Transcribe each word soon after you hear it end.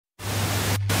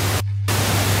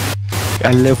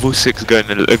a level 6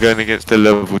 going against a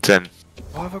level 10.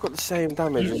 Why have I got the same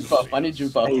damage? You buff. I need you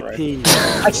buff, AP. right?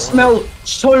 I smell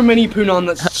so many Punan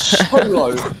that's so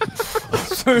low.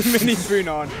 So many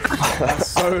Punan. That's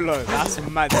so low. That's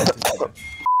mad.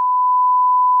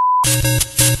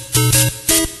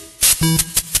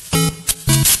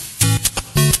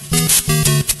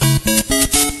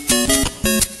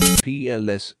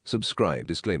 PLS subscribe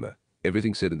disclaimer.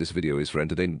 Everything said in this video is for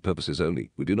entertainment purposes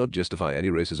only. We do not justify any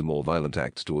racism or violent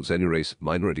acts towards any race,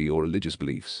 minority, or religious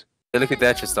beliefs. Look at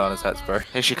their Tristana's hats, bro.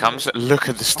 Here she comes. Look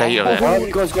at the state of Why it. have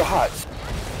you guys got hats?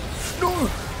 No!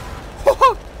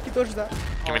 He dodged that.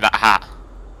 Give me that hat.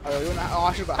 Oh, you want that? Oh,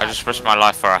 I should have I just risked my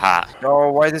life for a hat.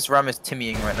 Oh, why is this Ram is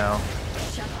Timmying right now?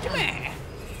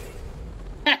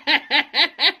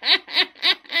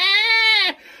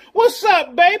 What's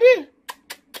up, baby?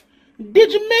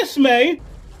 Did you miss me?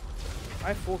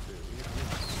 I forfeit.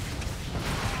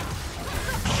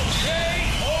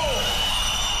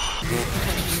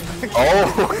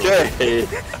 Oh, okay.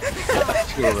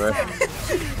 Sure, bro.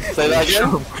 Say that again.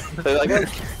 Say that again.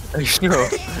 Sure.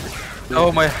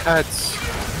 Oh, my hats.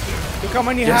 Look how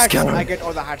many Yes, hats. Karen. I get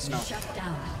all the hats now. I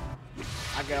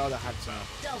get all the hats now.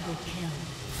 Get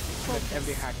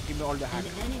every hat. Give me all the hat.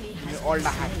 Give me all the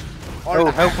hat. All Oh,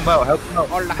 the help hat. him out, help him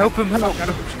out. All the Help hat. him out.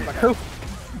 Help.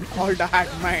 All the hat,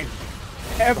 mine.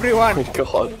 Everyone. Oh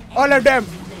God. All of them.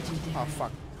 Oh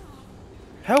fuck.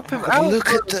 Help him out. Look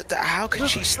at the how can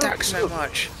she stack so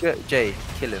much? Jay,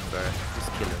 kill him, bro.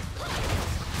 Just kill him.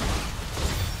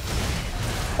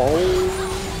 Oh.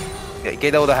 Yeah,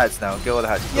 get all the hats now. Get all the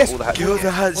hats. You've got Yes. all the hats. Give her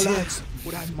the hats, All the yes. hats.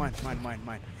 All the hats.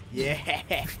 Mine. Yeah.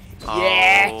 Oh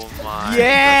Yeah. my.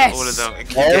 Yes. All of them.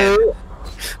 Keep getting.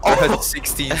 I had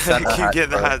 16 Santa Keep hats, getting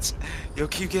the bro. hats. Yo,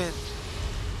 keep getting.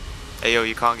 Hey yo,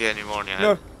 you can't get any more in your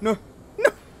head. No.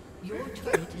 Your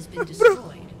turret has been destroyed.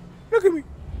 Look at me.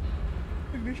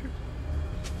 Ignition.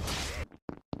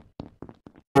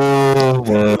 Oh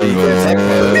my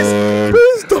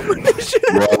Who's domination?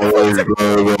 Bro,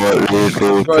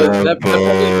 they're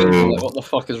probably thinking, like, what the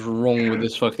fuck is wrong with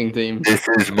this fucking team? This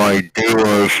is my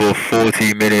duo for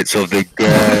 40 minutes of the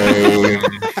game.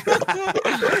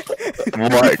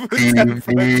 What do you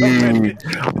mean?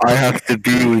 I have to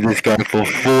be with this guy for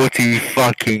 40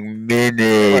 fucking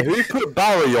minutes. Who put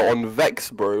barrier on Vex,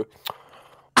 bro?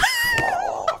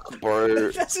 Fuck,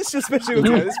 bro. That's just a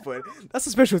specialty at this point. That's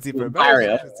a specialty, bro.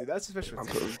 Barrier. That's a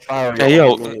specialty. Barrier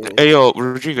on me. Hey yo,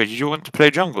 Rodrigo, did you want to play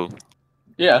jungle?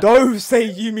 Yeah. Don't say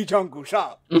Yumi jungle. Shut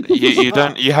up. You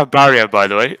don't. You have barrier, by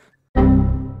the way.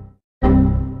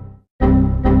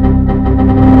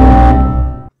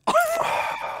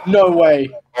 No way.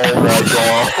 Oh my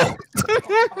God.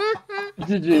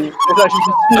 GG.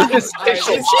 It's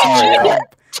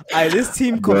actually This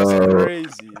team comes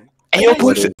crazy. Hey yo,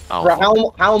 push it. Bro,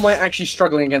 Oh, how am I actually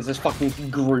struggling against this fucking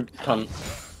group cunt?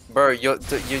 Bro, you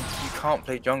can't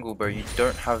play jungle, bro. You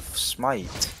don't have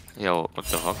smite. yo, what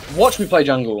the fuck? Watch me play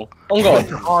jungle. On You God.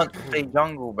 can't play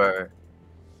jungle, bro.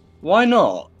 Why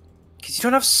not? Because you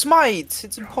don't have smite.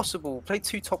 It's impossible. Play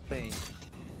 2 top lane.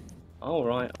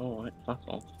 Alright. That's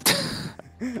all.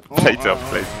 Play top,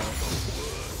 play.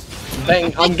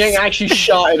 I'm getting actually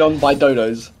shotted on by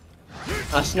dodos.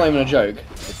 That's not even a joke.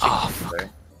 Oh, Bro.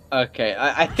 Okay,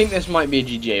 I think this might be a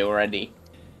GJ already.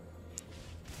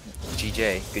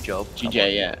 GJ, good job.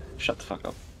 GJ, yeah. Shut the fuck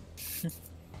up.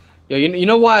 Yo, you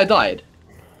know why I died?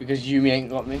 Because Yumi ain't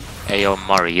got me. Hey yo,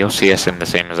 Murray, your CS in the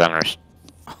same as Anders.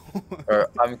 Bro,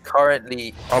 I'm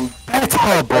currently. I'm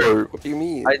better, bro. What do you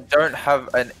mean? I don't have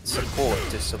an support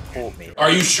to support me. Are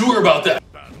you sure about that?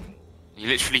 You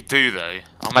literally do though.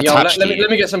 I'm Yo, attached let to you.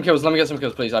 me get some kills. Let me get some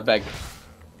kills, please. I beg.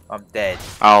 I'm dead.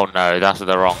 Oh no, that's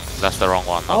the wrong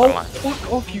one. Not gonna lie.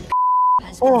 Fuck off, you.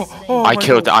 I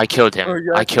killed him.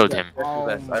 I killed him.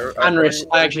 Anris,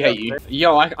 I actually hate you.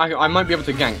 Yo, I might be able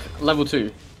to gank. Level 2.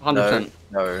 100%.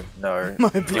 No.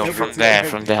 Yo, from there,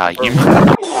 you.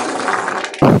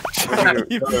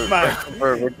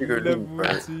 Bro, where'd you go, bro?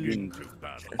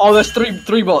 Oh, there's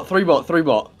three bot.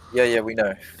 Yeah, we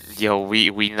know. Yo,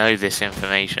 we know this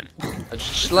information.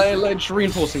 Just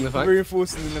reinforcing the fact.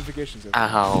 Reinforcing the notifications.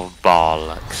 Oh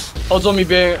bollocks! Odds on me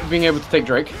being able to take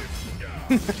Drake.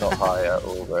 Not high at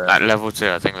all, bro. At level 2,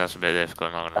 I think that's a bit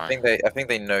difficult. Not gonna lie. I think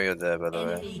they know you're there, by the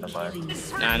way. Am I?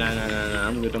 Nah.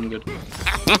 I'm good.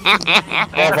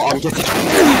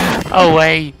 Oh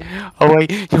wait.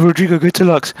 Yo, Rodrigo, go to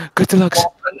Lux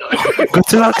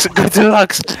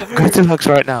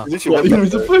right now. What, you want me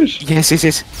to push? Yes. You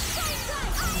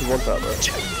want that, bro?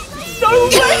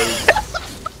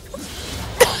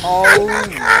 Oh.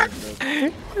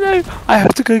 No, I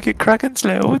have to go get Kraken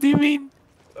Slayer. What do you mean?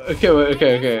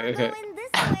 Okay.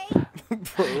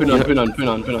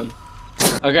 Punan.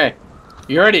 Okay,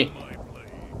 you ready?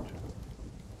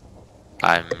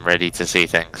 I'm ready to see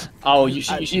things. Oh, you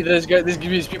see there's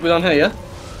these people down here, yeah?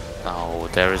 Oh,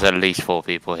 there is at least 4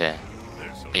 people here.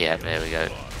 Yeah, there we go.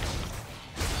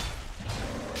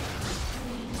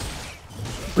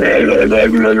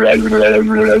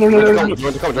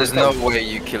 There's no way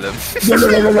you kill him.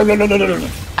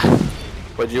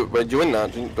 Where'd you win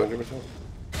that? Don't you return?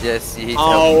 Yes, he's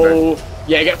Oh,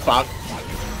 yeah, get fucked.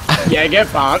 Yeah, get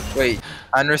fucked. Wait,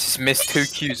 Andres has missed 2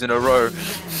 Qs in a row.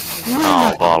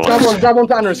 Oh, bollocks. Grab one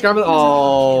to Andres, grab it.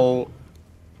 Oh.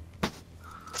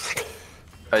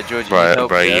 Hey, Georgie, Bro, you need help,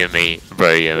 bro, yeah? you me.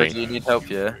 Georgie, you need help,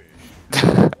 yeah?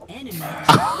 Enemy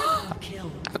triple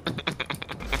kill.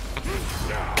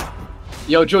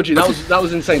 Yo, Georgie, that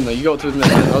was insane though. You got to admit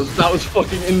that was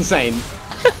fucking insane.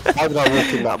 How did I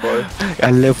walk in that, bro?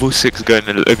 A level 6 going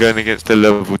against a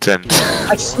level 10.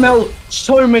 I smell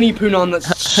so many Punan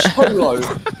that's so low.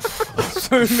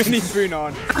 So many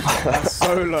Punan. That's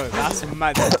so low. That's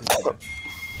mad.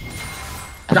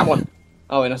 Grab one.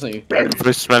 Oh wait, that's not you.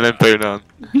 For smelling Punan.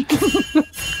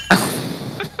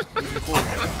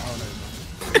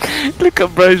 Look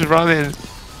at bro's running.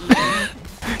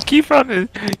 Keep running.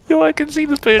 Yo, I can see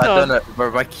the I don't Punan. know, bro,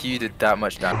 my Q did that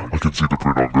much damage.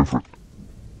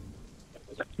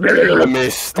 I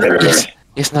missed.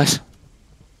 Yes, nice.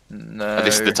 No. Oh,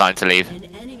 this is the time to leave. An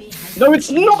enemy has No, it's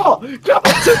not. Come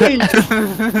to me.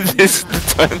 This is the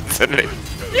time to leave.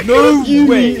 No,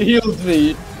 you healed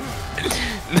me.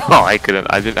 No, I couldn't.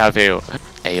 I didn't have heal.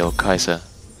 Hey, yo, Kaiser.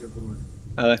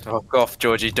 Fuck off,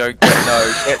 Georgie, don't get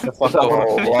get the fuck Oh,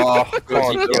 off. wow.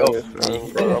 Georgie, Can't get do off it,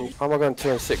 me. bro. How am I going 2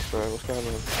 and 6, bro? What's going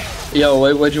on? Yo,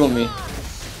 where do you want me?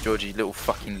 Georgie, little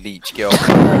fucking leech, get off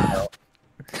me right now.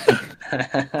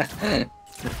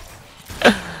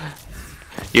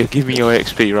 Yo, give me your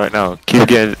XP right now. Keep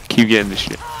getting this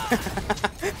shit.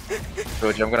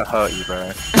 Georgie, I'm gonna hurt you,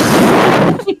 bro.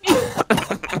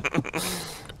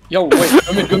 Yo,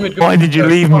 wait, go mid. Why did you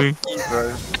leave me?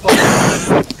 Bro.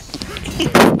 You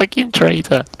fucking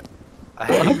traitor. I What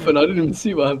hate you. happened? I didn't even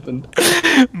see what happened.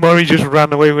 Murray just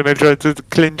ran away when I tried to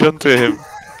clinch onto him.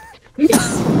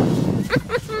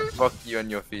 Fuck you and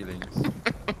your feelings.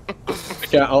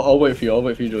 Okay, I'll wait for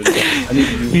you, George. I need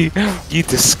you. You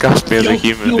disgust me as a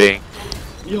human being.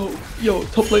 Yo,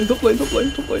 top lane. Don't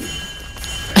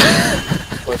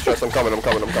stress, I'm coming.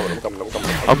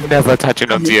 I'm never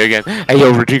touching onto you again. Hey,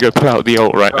 yo, Rodrigo, pull out the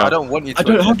ult right Bro, I now. don't want you to. I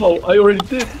don't have ult, I already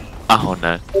did. Oh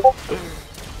no.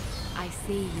 I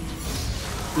see you.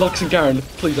 Lux and Garen,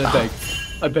 please, I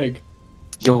beg.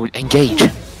 Yo, engage.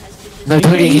 No,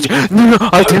 don't engage. No,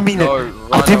 I didn't mean No, it.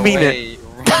 I didn't mean it.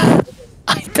 run.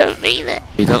 I don't mean it.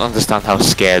 You don't understand how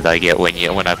scared I get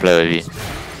when I play with you.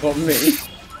 What, me?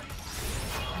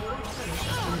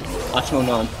 I smell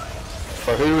none.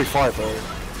 Bro, who do we fight, bro?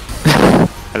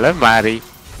 Hello, Maddie.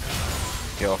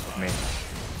 Get off of me.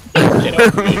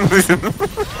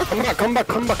 Come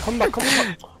back.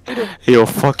 Yo,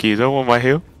 fuck you. Don't want my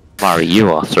heal. Mari,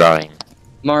 you are throwing.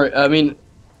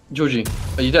 Georgie,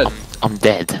 are you dead? I'm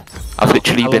dead. I've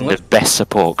literally been the best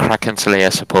support, Kraken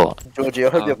Slayer support. Georgie, I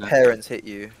hope Oh, your no. parents hit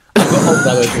you.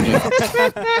 Let's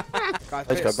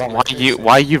go back.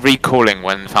 Why are you recalling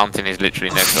when Fountain is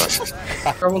literally next to us?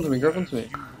 Grab onto me.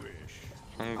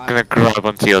 I'm gonna grab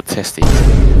onto your testes.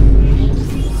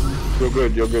 You're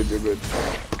good.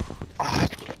 Ah,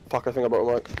 fuck, I think I broke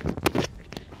my mic.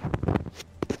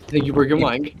 You think you broke your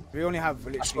mic? We only have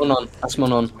I smell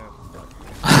none.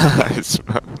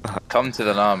 Come to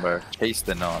the Nan, bro. Chase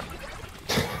the Nan.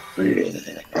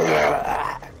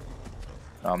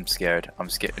 I'm scared.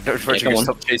 Don't come on.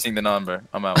 stop chasing the Nan, bro.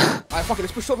 I'm out. Alright, fuck it,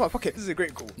 let's push top up, fuck it. This is a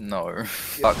great call. No.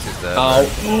 Lux is there. Oh.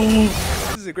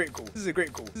 This is a great call. Boy,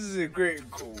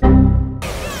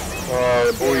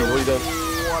 what are you doing?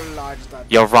 Wallah, just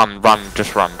that. Yo,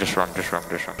 just run.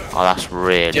 Oh, that's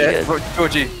really Yeah, good. bro,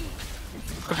 Georgie.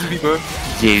 Come to me, bro.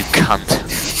 You cunt.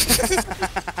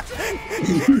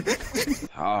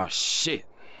 Oh shit.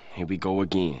 Here we go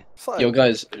again. Yo,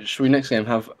 guys, should we next game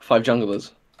have 5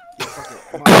 junglers?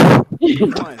 We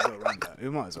might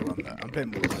as well run that. I'm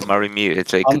playing more. Murray muted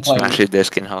so he I'm can smash his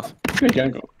desk in half.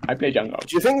 I play jungle.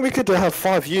 Do you think we could have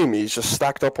 5 Yumis just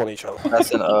stacked up on each other?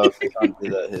 That's in Earth. We can't do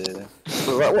that here.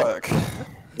 Does that work?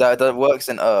 That works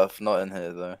in Earth, not in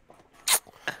here, though.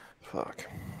 Fuck.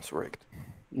 It's rigged.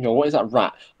 Yo, what is that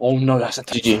rat? Oh no, that's a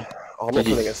GG. Oh, I'm not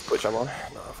playing against Twitch, am I? Nah,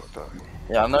 fuck that.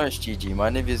 Yeah, I know it's GG. My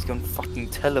name is gonna fucking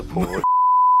teleport.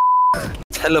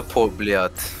 Teleport,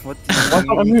 bliad. What do Why you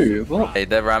can't I mean? move? What? Hey,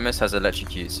 their Rammus has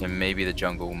electrocute, so maybe the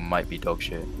jungle might be dog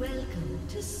shit. Welcome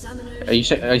to Summoner. Are you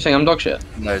saying I'm dog shit?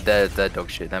 No, they're dog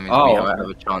shit. That means Oh, we might okay. have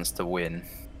a chance to win.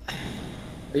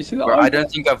 You see that? Bro, I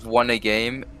don't think I've won a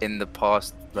game in the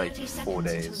past like 4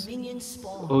 days.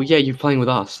 Oh yeah, you're playing with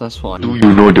us. That's fine. Do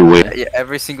you know the way? Yeah,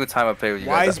 every single time I play with you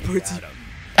Why guys. is Pretty?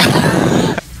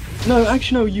 No,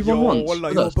 actually, no. You won Yo, once. wallah,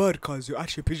 with you're a us. bird, cuz you're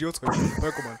actually a Pidgeotto.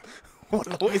 Pokemon.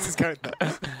 What is this character?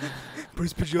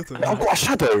 Bruce Pidgeotto. I've got a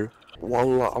shadow.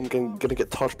 Wallah, I'm gonna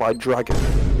get touched by a dragon.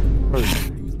 Bro,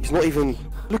 he's not even.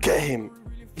 Look at him.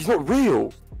 He's not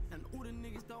real.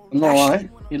 I'm not lying.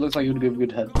 He looks like he would give a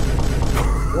good head.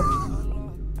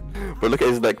 But look at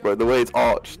his neck, bro. The way it's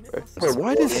arched, bro. Bro,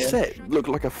 why does set look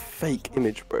like a fake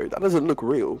image, bro? That doesn't look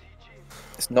real.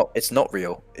 It's not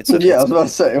real. It's a, Yeah, I was about to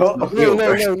say. What? No.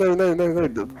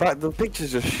 The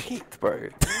picture's just shit, bro.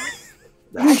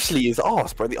 Actually, his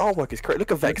arse, bro. The artwork is correct.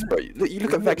 Look at Vex, bro. You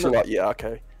look at Vex, you're like, yeah,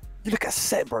 okay. You look at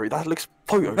Set, bro. That looks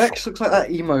Photoshop. Vex looks like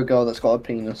that emo girl that's got a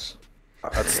penis.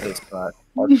 I'd still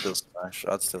smash.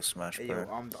 I'd still smash, Hey, bro.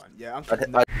 yo, I'm done. Yeah, I'm